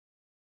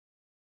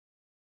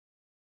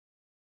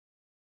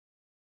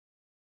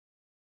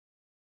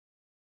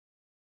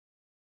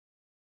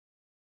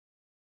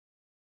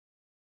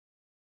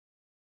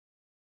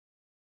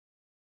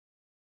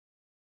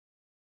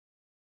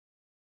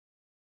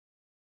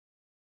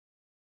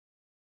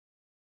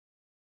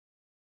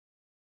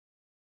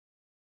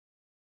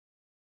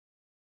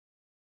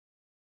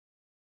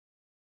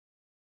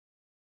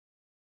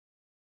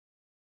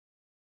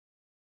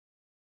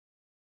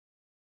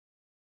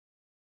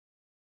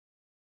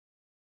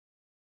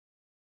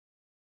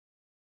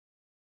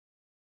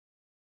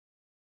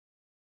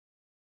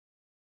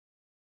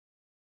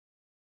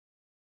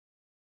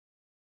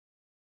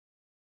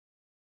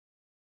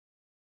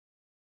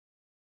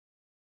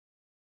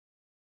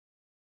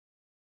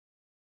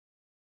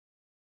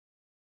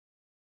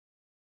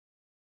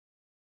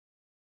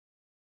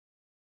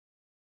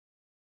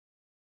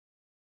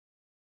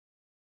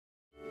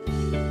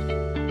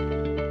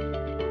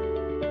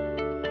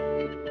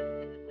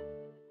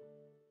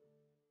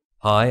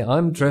Hi,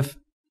 I'm Trev.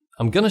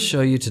 I'm going to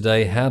show you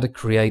today how to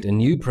create a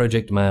new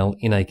project mail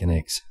in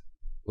ACONEX.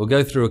 We'll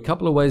go through a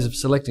couple of ways of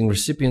selecting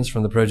recipients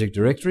from the project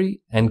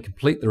directory and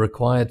complete the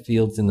required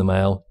fields in the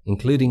mail,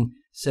 including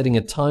setting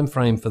a time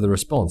frame for the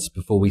response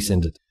before we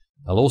send it.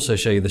 I'll also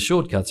show you the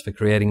shortcuts for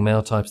creating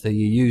mail types that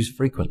you use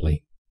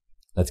frequently.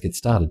 Let's get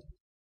started.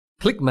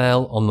 Click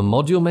Mail on the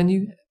Module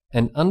menu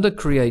and under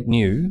Create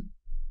New,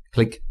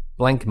 click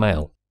Blank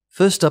Mail.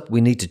 First up, we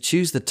need to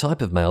choose the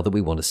type of mail that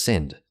we want to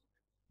send.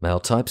 Mail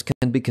types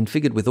can be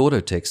configured with auto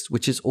text,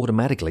 which is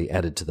automatically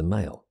added to the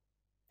mail.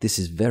 This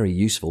is very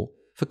useful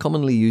for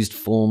commonly used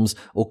forms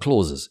or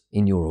clauses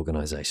in your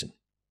organization.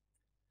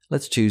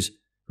 Let's choose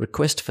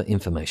Request for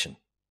Information.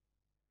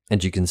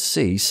 And you can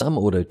see some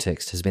auto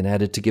text has been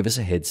added to give us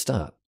a head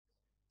start.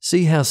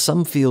 See how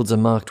some fields are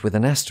marked with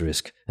an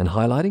asterisk and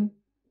highlighting?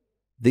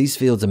 These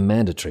fields are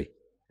mandatory,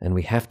 and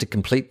we have to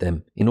complete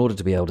them in order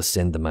to be able to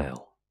send the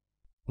mail.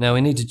 Now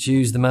we need to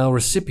choose the mail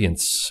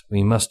recipients.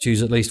 We must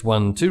choose at least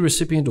one to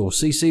recipient or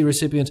CC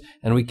recipient,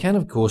 and we can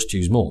of course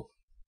choose more.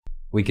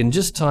 We can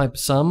just type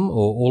some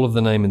or all of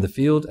the name in the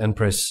field and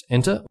press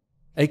Enter.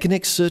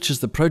 ACONEX searches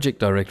the project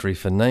directory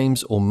for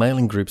names or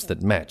mailing groups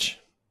that match.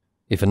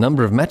 If a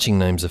number of matching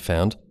names are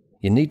found,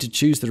 you need to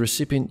choose the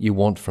recipient you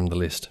want from the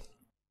list.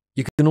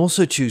 You can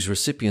also choose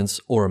recipients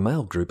or a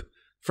mail group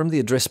from the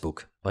address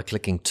book by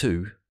clicking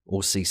To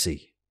or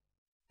CC.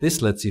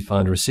 This lets you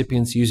find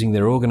recipients using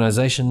their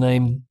organization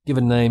name,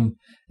 given name,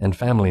 and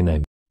family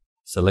name.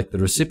 Select the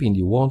recipient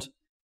you want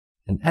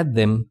and add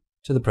them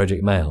to the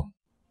project mail.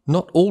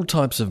 Not all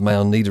types of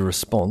mail need a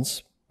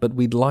response, but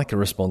we'd like a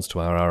response to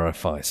our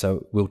RFI,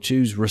 so we'll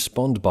choose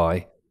Respond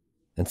By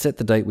and set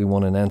the date we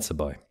want an answer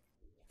by.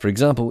 For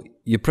example,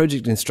 your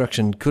project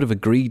instruction could have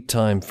agreed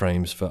time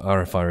frames for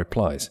RFI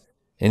replies.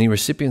 Any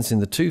recipients in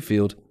the To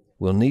field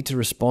will need to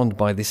respond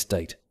by this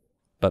date,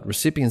 but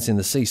recipients in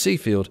the CC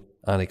field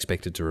aren't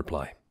expected to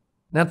reply.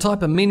 Now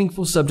type a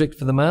meaningful subject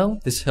for the mail.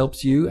 This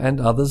helps you and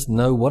others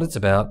know what it's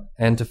about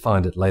and to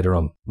find it later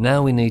on.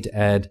 Now we need to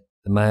add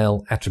the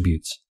mail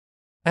attributes.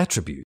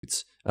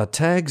 Attributes are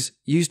tags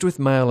used with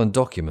mail and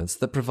documents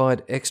that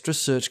provide extra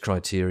search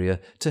criteria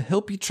to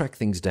help you track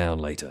things down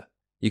later.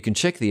 You can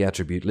check the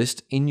attribute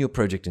list in your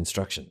project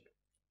instruction.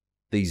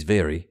 These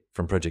vary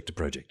from project to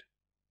project.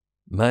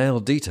 Mail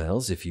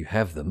details, if you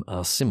have them,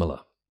 are similar.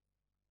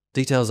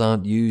 Details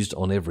aren't used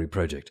on every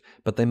project,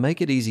 but they make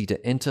it easy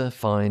to enter,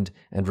 find,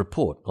 and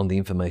report on the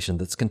information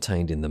that's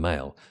contained in the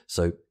mail.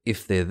 So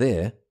if they're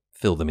there,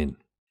 fill them in.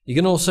 You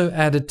can also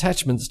add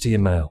attachments to your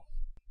mail.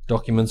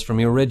 Documents from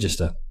your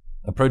register,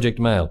 a project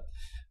mail,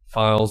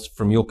 files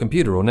from your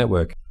computer or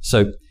network.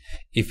 So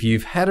if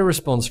you've had a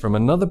response from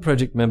another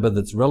project member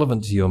that's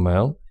relevant to your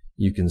mail,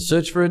 you can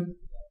search for it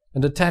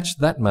and attach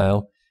that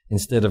mail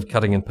instead of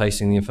cutting and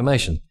pasting the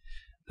information.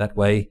 That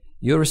way,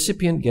 your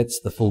recipient gets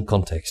the full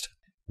context.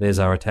 There's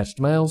our attached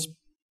mails.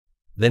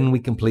 Then we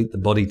complete the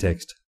body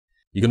text.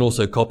 You can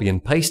also copy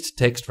and paste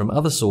text from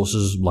other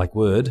sources like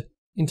Word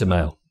into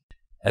mail.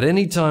 At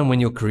any time when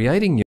you're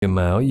creating your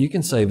mail, you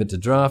can save it to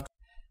draft.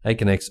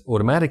 ACONEX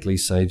automatically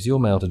saves your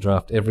mail to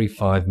draft every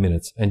 5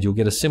 minutes, and you'll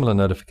get a similar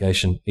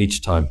notification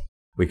each time.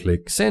 We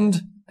click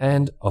Send,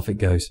 and off it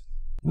goes.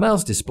 The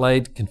mail's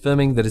displayed,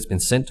 confirming that it's been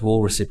sent to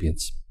all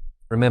recipients.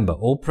 Remember,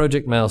 all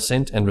project mail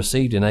sent and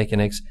received in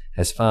ACONEX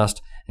has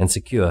fast and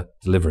secure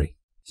delivery.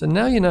 So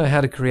now you know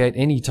how to create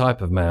any type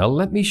of mail.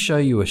 Let me show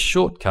you a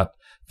shortcut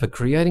for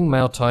creating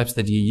mail types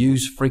that you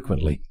use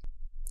frequently.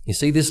 You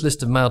see this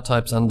list of mail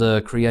types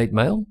under Create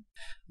Mail?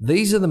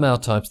 These are the mail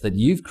types that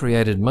you've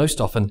created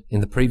most often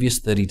in the previous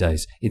 30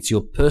 days. It's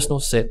your personal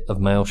set of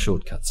mail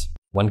shortcuts.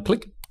 One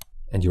click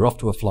and you're off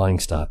to a flying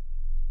start.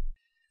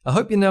 I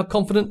hope you're now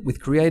confident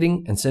with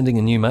creating and sending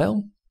a new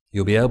mail.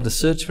 You'll be able to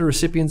search for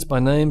recipients by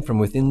name from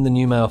within the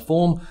new mail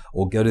form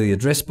or go to the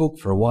address book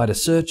for a wider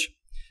search.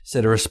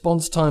 Set a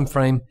response time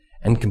frame,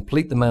 and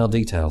complete the mail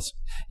details.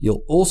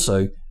 You'll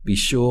also be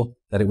sure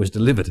that it was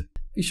delivered.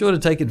 Be sure to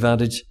take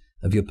advantage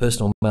of your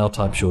personal mail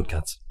type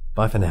shortcuts.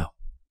 Bye for now.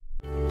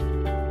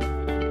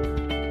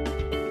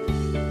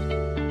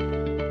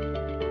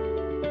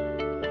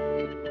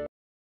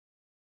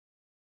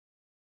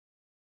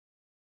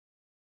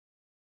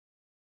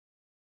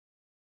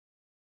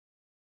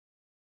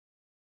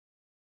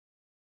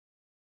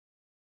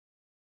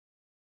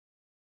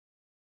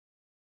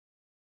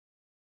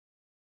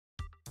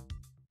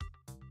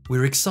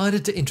 We're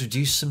excited to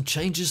introduce some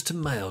changes to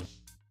mail.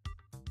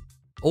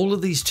 All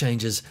of these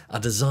changes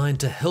are designed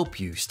to help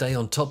you stay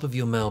on top of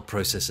your mail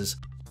processes,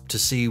 to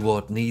see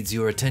what needs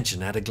your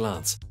attention at a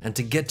glance, and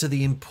to get to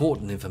the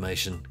important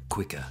information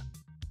quicker.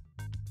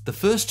 The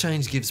first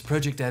change gives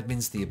project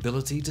admins the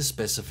ability to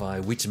specify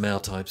which mail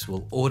types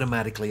will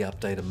automatically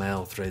update a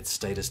mail thread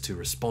status to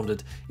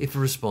responded if a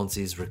response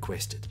is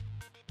requested.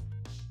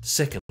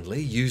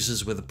 Secondly,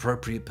 users with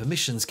appropriate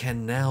permissions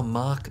can now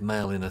mark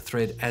mail in a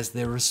thread as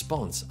their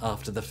response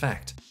after the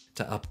fact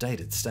to update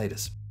its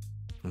status.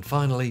 And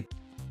finally,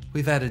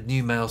 we've added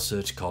new mail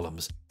search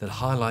columns that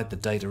highlight the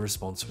date a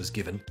response was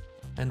given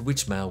and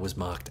which mail was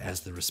marked as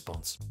the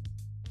response.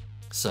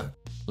 So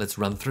let's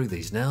run through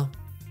these now,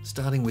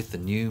 starting with the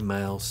new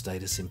mail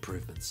status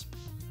improvements.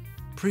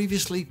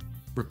 Previously,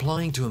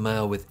 replying to a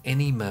mail with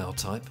any mail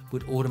type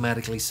would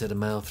automatically set a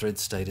mail thread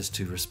status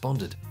to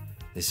responded.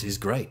 This is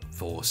great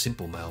for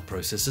simple mail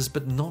processes,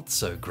 but not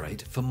so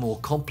great for more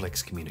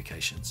complex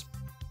communications.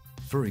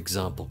 For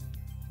example,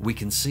 we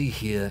can see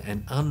here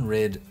an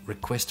unread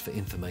request for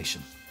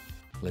information.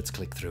 Let's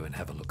click through and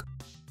have a look.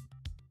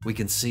 We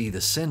can see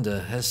the sender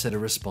has set a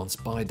response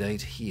by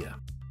date here,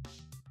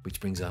 which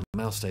brings our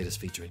mail status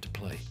feature into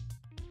play.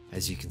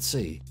 As you can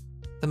see,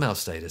 the mail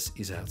status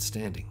is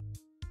outstanding.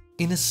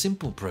 In a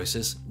simple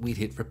process, we'd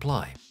hit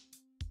reply,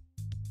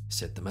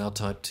 set the mail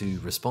type to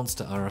response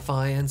to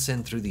RFI, and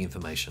send through the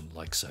information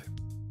like so.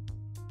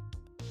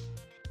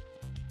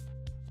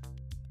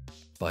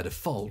 By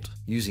default,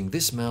 using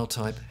this mail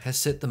type has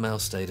set the mail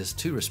status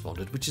to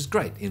responded, which is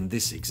great in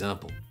this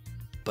example.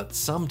 But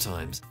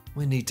sometimes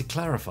we need to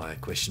clarify a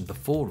question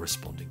before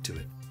responding to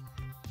it.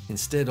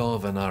 Instead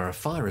of an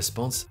RFI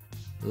response,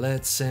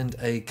 let's send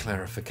a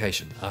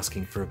clarification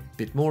asking for a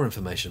bit more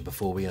information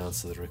before we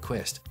answer the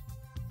request.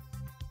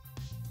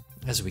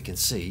 As we can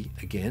see,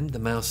 again, the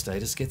mail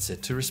status gets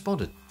set to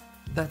responded.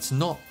 That's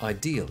not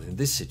ideal in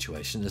this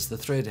situation as the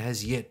thread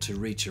has yet to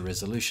reach a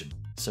resolution,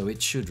 so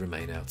it should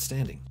remain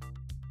outstanding.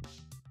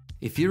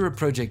 If you're a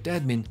project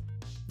admin,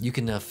 you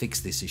can now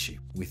fix this issue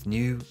with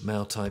new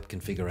mail type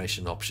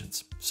configuration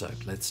options. So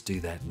let's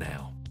do that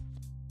now.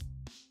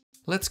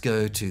 Let's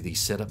go to the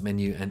Setup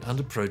menu and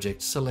under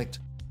Project, select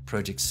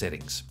Project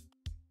Settings.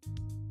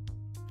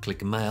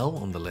 Click Mail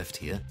on the left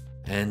here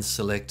and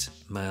select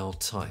Mail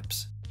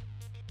Types.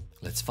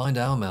 Let's find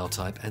our mail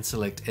type and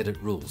select Edit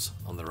Rules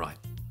on the right.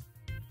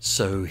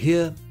 So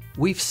here,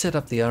 we've set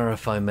up the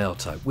RFI mail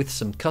type with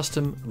some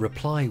custom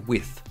reply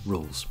with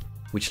rules,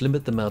 which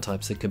limit the mail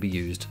types that can be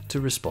used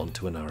to respond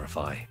to an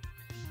RFI.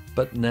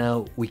 But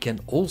now we can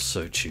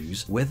also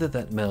choose whether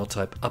that mail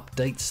type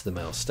updates the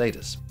mail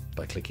status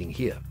by clicking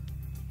here.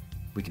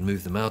 We can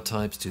move the mail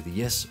types to the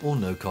yes or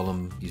no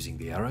column using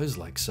the arrows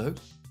like so.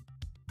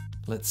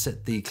 Let's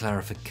set the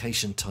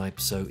clarification type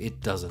so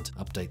it doesn't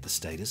update the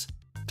status.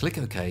 Click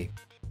OK,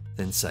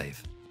 then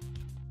save.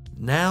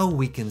 Now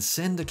we can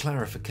send a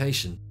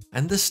clarification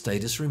and the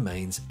status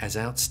remains as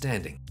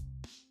outstanding.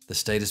 The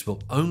status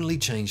will only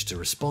change to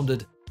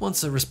responded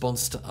once a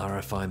response to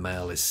RFI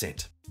mail is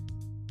sent.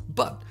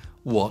 But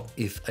what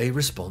if a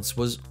response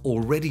was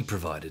already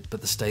provided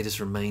but the status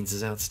remains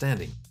as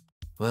outstanding?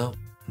 Well,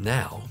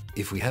 now,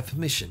 if we have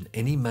permission,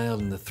 any mail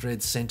in the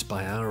thread sent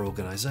by our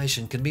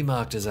organization can be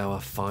marked as our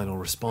final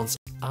response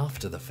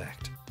after the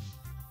fact.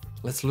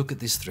 Let's look at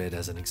this thread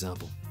as an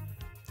example.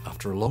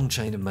 After a long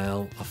chain of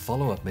mail, a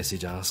follow-up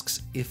message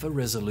asks if a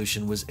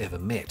resolution was ever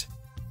met.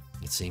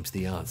 It seems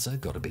the answer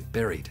got a bit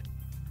buried.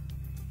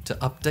 To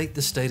update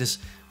the status,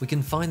 we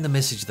can find the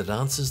message that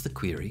answers the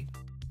query,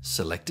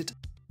 select it,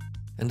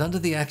 and under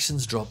the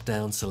Actions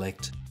drop-down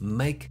select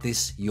Make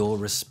this your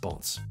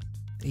response.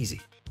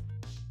 Easy.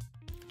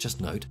 Just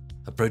note,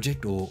 a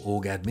project or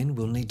org admin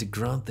will need to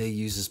grant their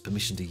users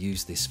permission to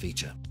use this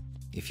feature.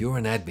 If you're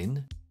an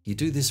admin, you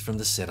do this from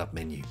the Setup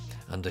menu.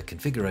 Under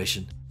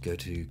Configuration, go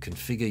to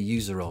Configure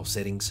User Role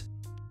Settings,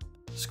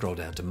 scroll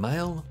down to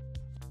Mail,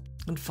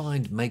 and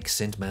find Make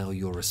Sent Mail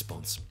your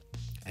response,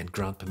 and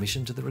grant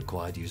permission to the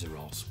required user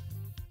roles.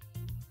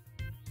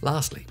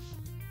 Lastly,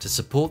 to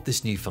support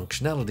this new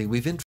functionality,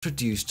 we've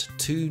introduced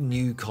 2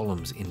 new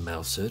columns in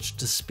Mail Search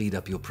to speed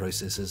up your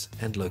processes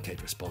and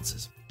locate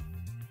responses.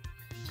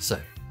 So,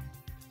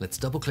 let's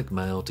double-click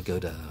Mail to go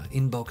to our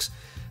inbox,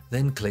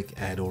 then click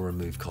Add or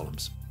Remove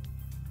Columns.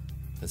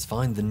 Let's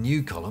find the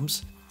new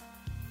columns,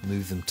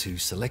 move them to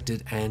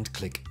Selected and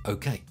click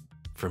OK.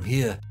 From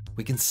here,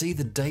 we can see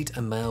the date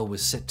a mail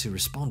was set to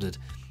responded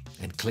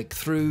and click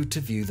through to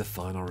view the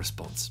final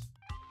response.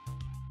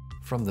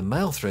 From the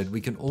mail thread, we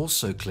can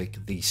also click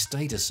the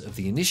status of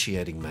the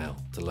initiating mail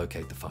to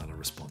locate the final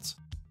response.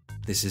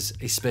 This is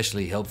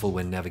especially helpful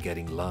when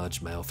navigating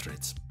large mail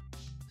threads.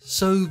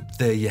 So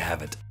there you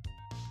have it.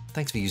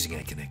 Thanks for using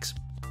ACONEX.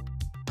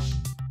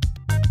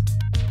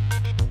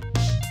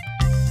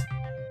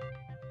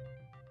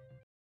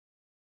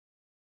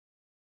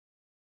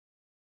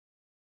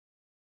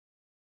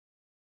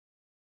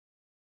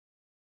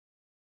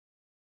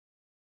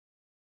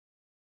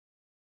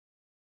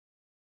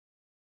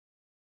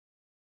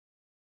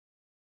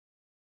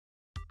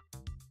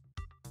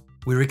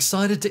 We're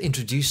excited to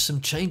introduce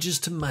some changes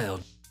to Mail.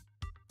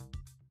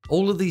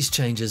 All of these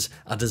changes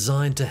are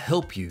designed to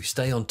help you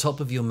stay on top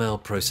of your mail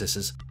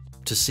processes,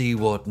 to see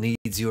what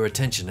needs your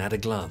attention at a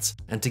glance,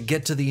 and to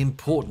get to the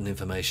important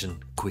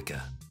information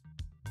quicker.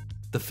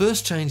 The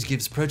first change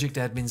gives project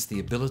admins the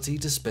ability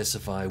to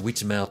specify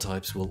which mail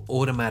types will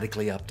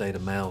automatically update a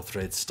mail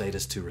thread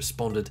status to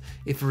responded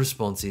if a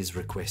response is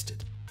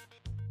requested.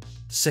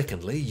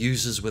 Secondly,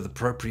 users with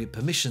appropriate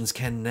permissions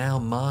can now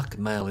mark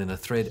mail in a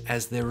thread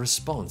as their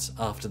response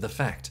after the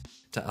fact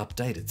to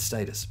update its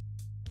status.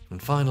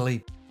 And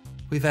finally,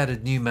 we've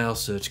added new mail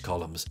search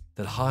columns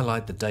that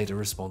highlight the date a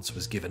response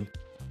was given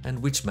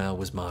and which mail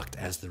was marked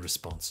as the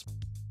response.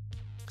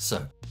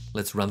 So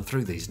let's run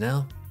through these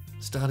now,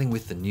 starting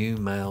with the new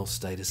mail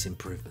status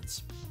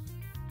improvements.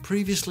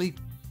 Previously,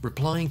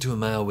 replying to a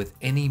mail with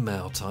any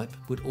mail type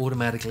would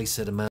automatically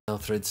set a mail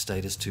thread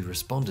status to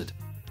responded.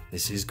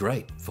 This is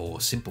great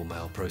for simple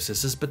mail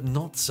processes, but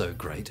not so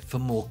great for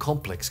more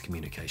complex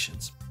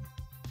communications.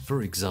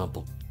 For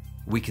example,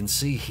 we can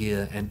see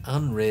here an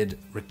unread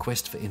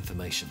request for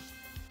information.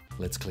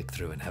 Let's click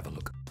through and have a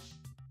look.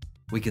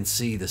 We can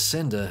see the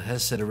sender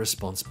has set a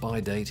response by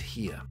date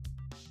here,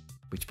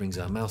 which brings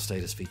our mail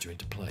status feature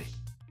into play.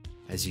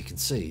 As you can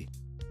see,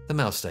 the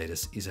mail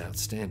status is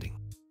outstanding.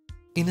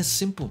 In a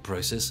simple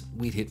process,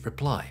 we'd hit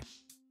reply,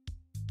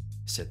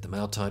 set the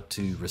mail type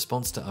to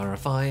response to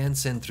RFI and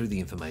send through the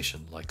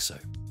information like so.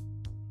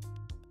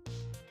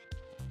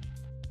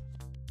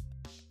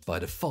 By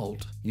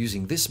default,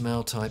 using this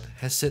mail type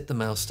has set the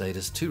mail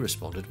status to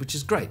responded, which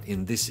is great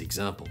in this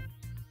example.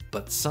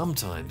 But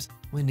sometimes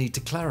we need to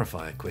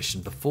clarify a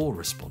question before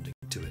responding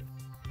to it.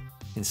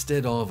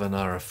 Instead of an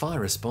RFI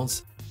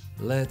response,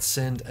 let's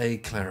send a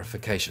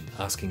clarification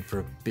asking for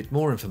a bit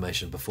more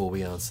information before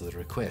we answer the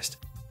request.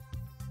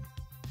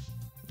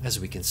 As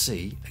we can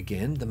see,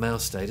 again, the mail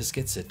status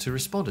gets set to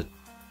responded.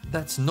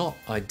 That's not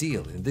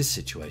ideal in this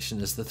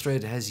situation as the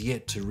thread has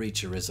yet to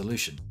reach a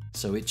resolution,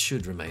 so it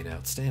should remain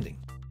outstanding.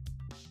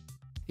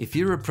 If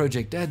you're a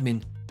project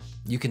admin,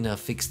 you can now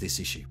fix this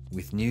issue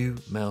with new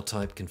mail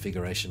type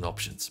configuration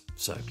options.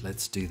 So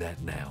let's do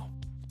that now.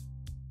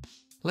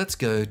 Let's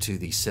go to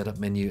the Setup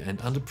menu and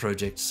under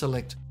Project,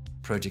 select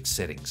Project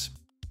Settings.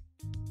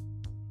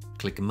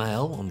 Click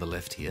Mail on the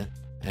left here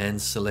and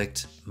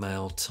select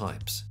Mail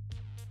Types.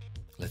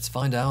 Let's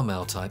find our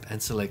mail type and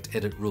select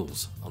Edit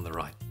Rules on the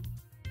right.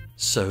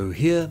 So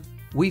here,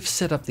 we've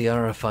set up the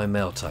RFI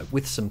mail type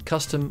with some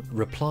custom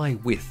Reply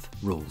With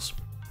rules,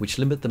 which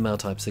limit the mail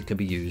types that can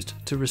be used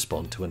to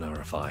respond to an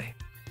RFI.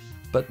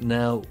 But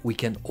now we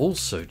can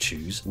also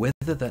choose whether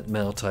that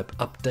mail type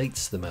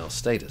updates the mail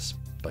status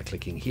by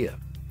clicking here.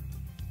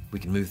 We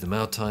can move the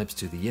mail types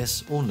to the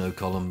yes or no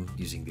column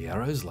using the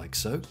arrows like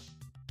so.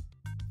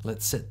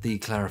 Let's set the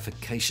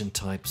clarification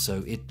type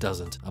so it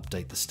doesn't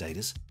update the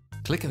status.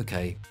 Click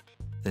OK,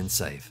 then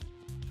save.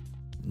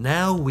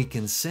 Now we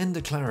can send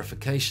a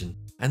clarification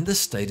and the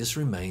status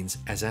remains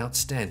as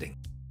outstanding.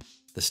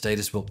 The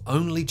status will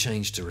only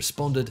change to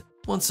responded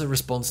once a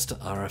response to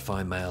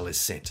RFI mail is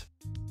sent.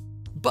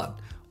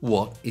 But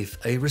what if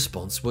a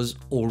response was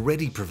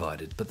already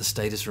provided but the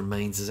status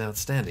remains as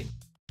outstanding?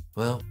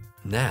 Well,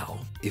 now,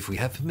 if we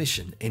have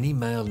permission, any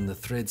mail in the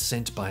thread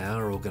sent by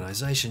our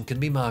organization can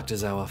be marked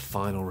as our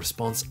final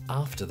response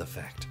after the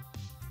fact.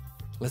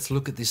 Let's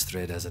look at this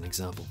thread as an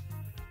example.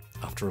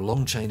 After a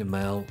long chain of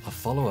mail, a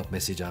follow-up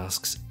message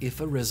asks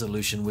if a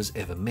resolution was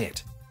ever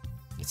met.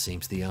 It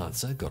seems the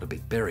answer got a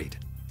bit buried.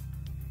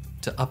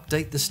 To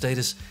update the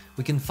status,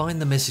 we can find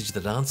the message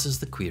that answers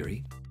the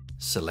query,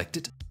 select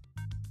it,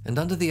 and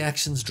under the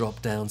Actions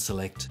drop-down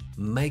select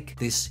Make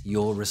this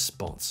your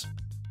response.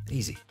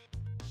 Easy.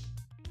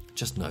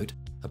 Just note,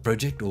 a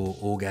project or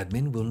org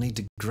admin will need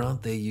to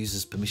grant their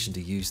users permission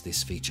to use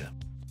this feature.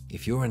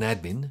 If you're an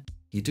admin,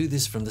 you do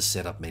this from the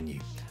Setup menu.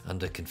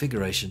 Under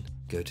Configuration,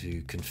 go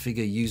to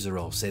Configure User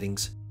Role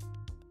Settings,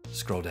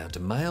 scroll down to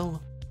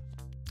Mail,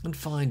 and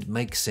find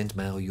Make Sent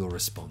Mail your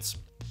response,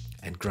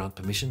 and grant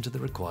permission to the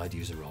required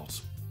user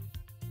roles.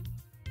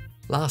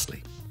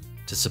 Lastly,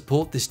 to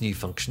support this new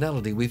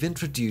functionality, we've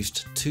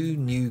introduced 2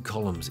 new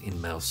columns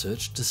in Mail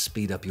Search to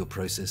speed up your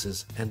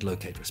processes and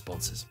locate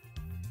responses.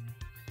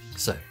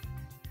 So,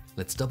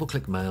 let's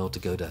double-click Mail to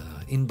go to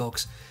our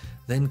inbox,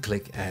 then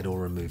click Add or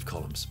Remove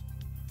Columns.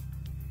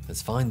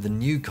 Let's find the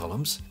new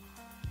columns,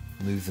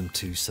 move them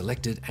to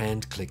Selected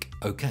and click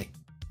OK.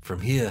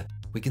 From here,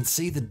 we can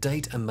see the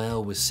date a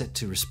mail was set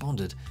to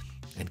responded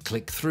and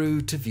click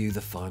through to view the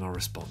final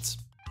response.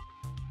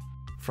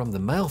 From the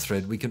mail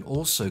thread, we can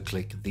also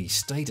click the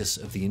status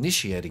of the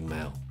initiating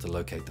mail to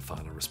locate the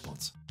final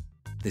response.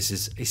 This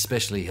is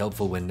especially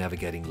helpful when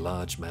navigating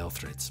large mail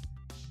threads.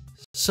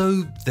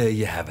 So there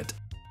you have it.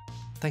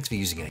 Thanks for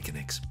using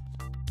ACONEX.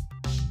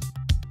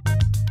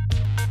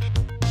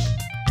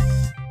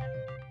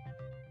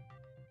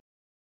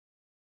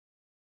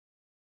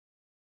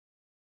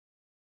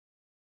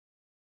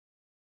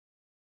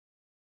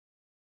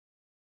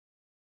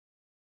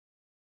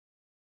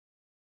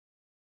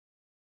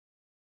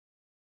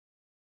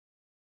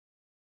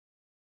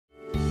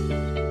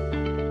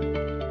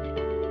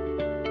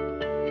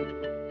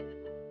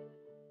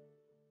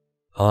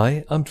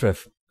 Hi, I'm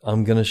Trev.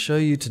 I'm going to show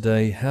you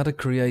today how to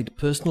create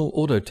personal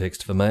auto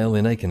text for mail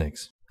in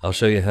ACONEX. I'll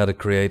show you how to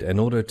create an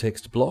auto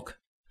text block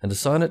and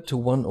assign it to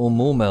one or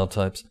more mail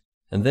types,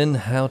 and then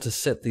how to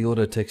set the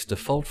auto text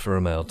default for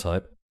a mail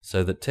type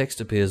so that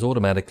text appears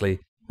automatically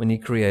when you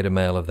create a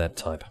mail of that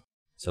type.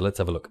 So let's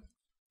have a look.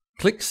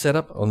 Click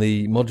Setup on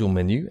the module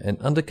menu and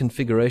under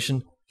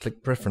Configuration,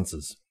 click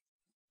Preferences.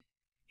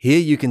 Here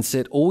you can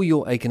set all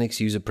your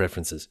ACONEX user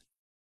preferences.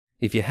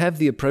 If you have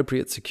the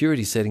appropriate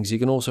security settings, you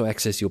can also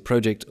access your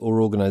project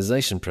or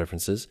organization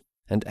preferences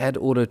and add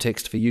auto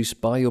text for use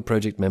by your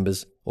project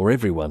members or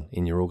everyone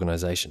in your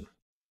organization.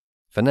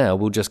 For now,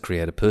 we'll just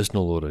create a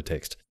personal auto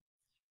text.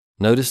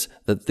 Notice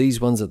that these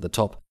ones at the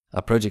top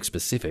are project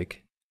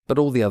specific, but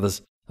all the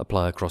others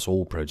apply across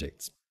all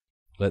projects.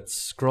 Let's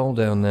scroll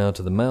down now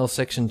to the Mail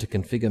section to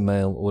configure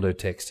Mail auto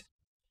text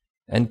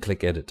and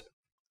click Edit.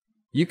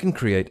 You can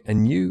create a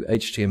new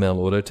HTML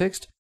auto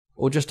text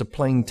or just a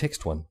plain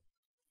text one.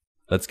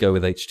 Let's go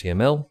with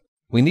HTML.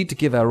 We need to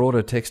give our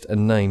auto text a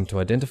name to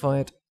identify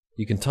it.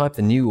 You can type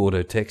the new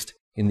auto text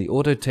in the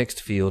auto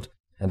text field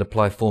and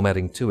apply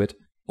formatting to it,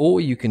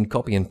 or you can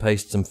copy and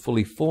paste some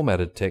fully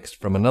formatted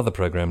text from another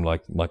program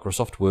like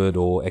Microsoft Word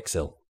or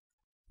Excel.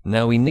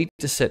 Now we need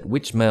to set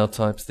which mail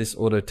types this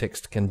auto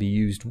text can be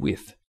used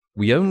with.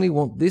 We only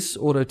want this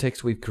auto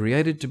text we've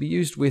created to be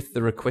used with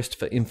the request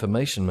for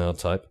information mail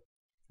type,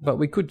 but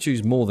we could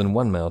choose more than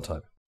one mail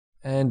type,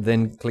 and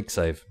then click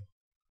Save.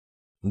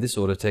 This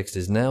auto text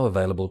is now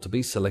available to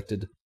be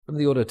selected from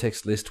the auto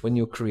text list when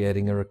you're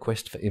creating a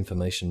request for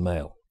information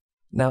mail.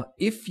 Now,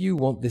 if you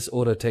want this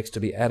auto text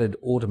to be added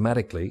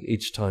automatically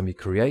each time you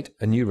create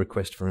a new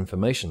request for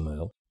information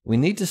mail, we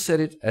need to set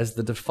it as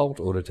the default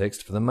auto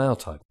text for the mail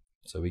type.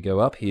 So we go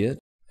up here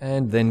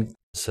and then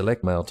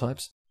select mail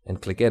types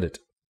and click Edit.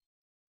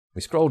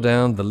 We scroll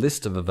down the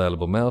list of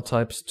available mail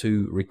types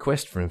to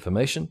Request for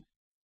Information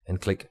and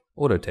click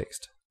Auto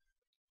Text.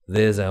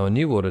 There's our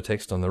new auto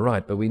text on the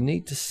right, but we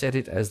need to set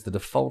it as the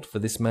default for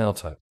this mail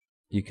type.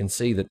 You can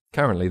see that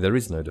currently there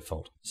is no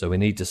default, so we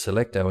need to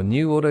select our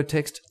new auto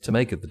text to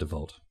make it the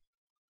default.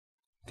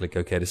 Click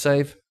OK to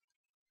save.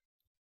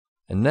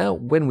 And now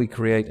when we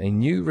create a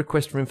new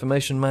request for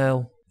information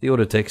mail, the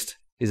auto text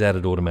is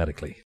added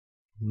automatically.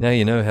 Now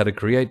you know how to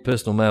create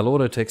personal mail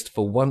auto text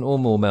for one or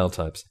more mail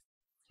types.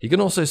 You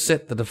can also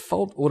set the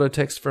default auto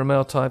text for a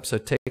mail type so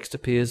text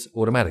appears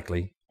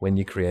automatically when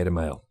you create a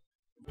mail.